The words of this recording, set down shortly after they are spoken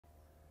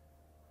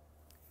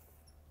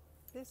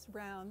This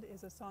round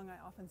is a song I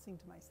often sing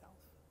to myself.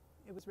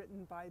 It was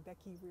written by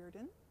Becky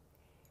Reardon,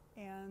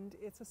 and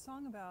it's a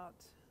song about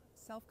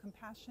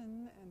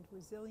self-compassion and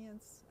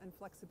resilience and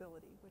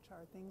flexibility, which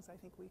are things I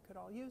think we could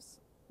all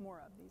use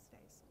more of these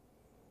days.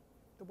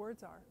 The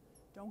words are,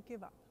 don't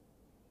give up.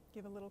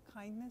 Give a little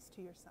kindness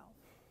to yourself.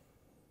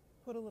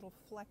 Put a little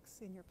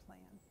flex in your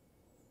plan.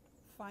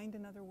 Find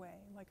another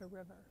way, like a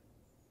river.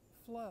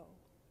 Flow.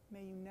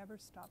 May you never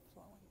stop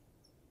flowing.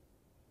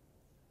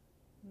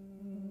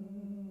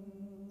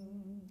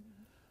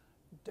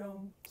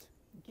 Don't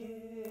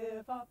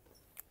give up.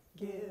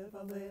 Give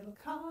a little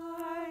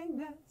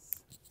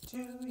kindness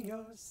to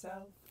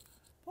yourself.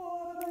 Put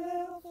a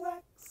little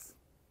flex.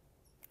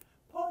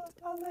 Put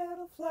a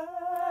little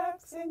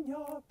flex in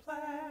your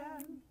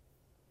plan.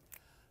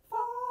 Find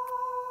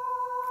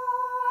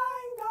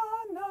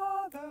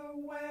another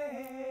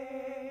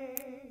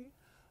way,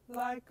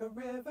 like a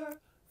river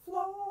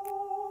flow.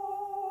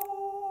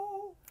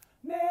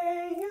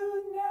 May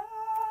you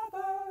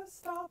never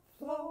stop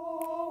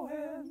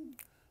flowing.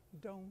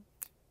 Don't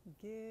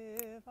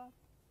give up.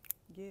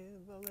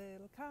 Give a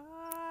little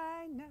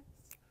kindness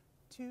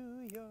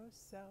to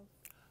yourself.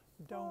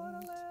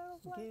 Don't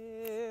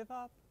give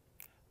up.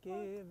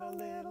 Give a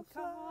little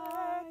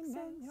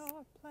kindness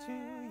to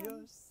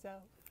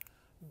yourself.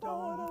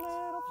 Don't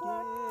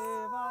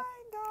give up.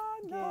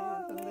 Give a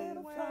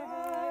little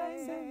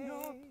kindness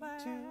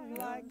to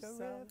like a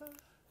river.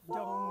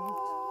 Don't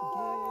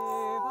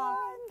give up.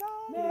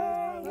 Give a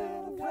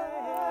little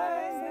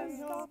kindness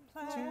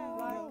to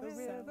like a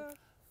river.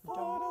 Don't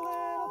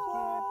give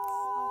up.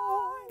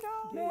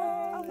 Give a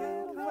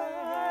little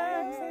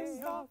kindness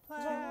to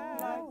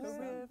like a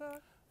river.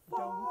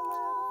 Don't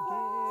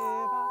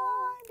give up.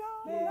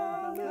 Give a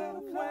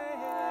little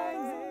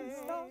kindness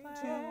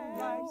to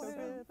like a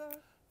river.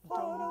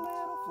 Don't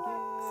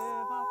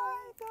give up.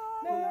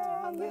 Give a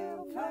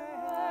little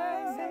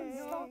kindness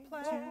to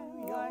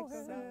like a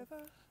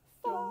river.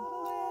 Don't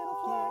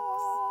give up.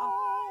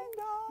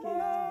 Give a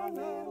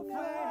little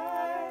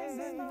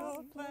kindness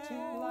to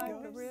like a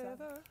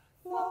river.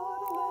 Put a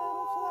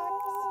little flex.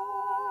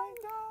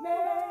 May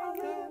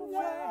you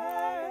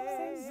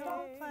never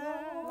stop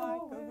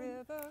like a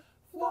river.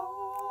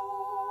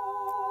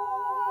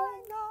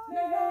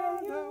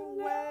 May you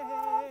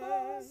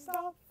never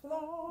stop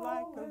flowing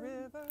like a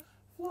river.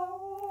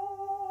 Flow.